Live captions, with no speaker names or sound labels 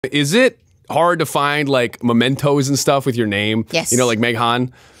Is it hard to find like mementos and stuff with your name? Yes. You know, like Meg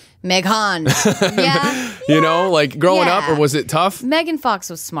Han? Meg Han. Yeah. You know, like growing up, or was it tough? Megan Fox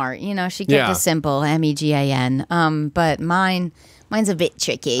was smart. You know, she kept it simple, Megan. But mine's a bit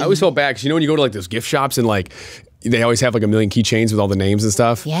tricky. I always felt bad because you know when you go to like those gift shops and like they always have like a million keychains with all the names and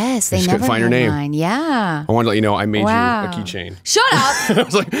stuff. Yes, they just never couldn't find your name. Mine. Yeah. I wanted to let you know I made you a keychain. Shut up. I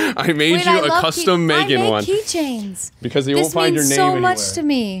was like, I made you a custom Megan one. Keychains. Because you won't find your name This anywhere. means so much to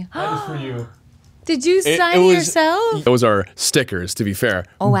me. That is for you. Did you sign it yourself? Those are stickers, to be fair.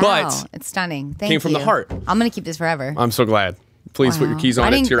 Oh, wow. But it's stunning. Thank you. came from the heart. I'm going to keep this forever. I'm so glad. Please put your keys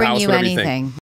on it to your house, whatever you think.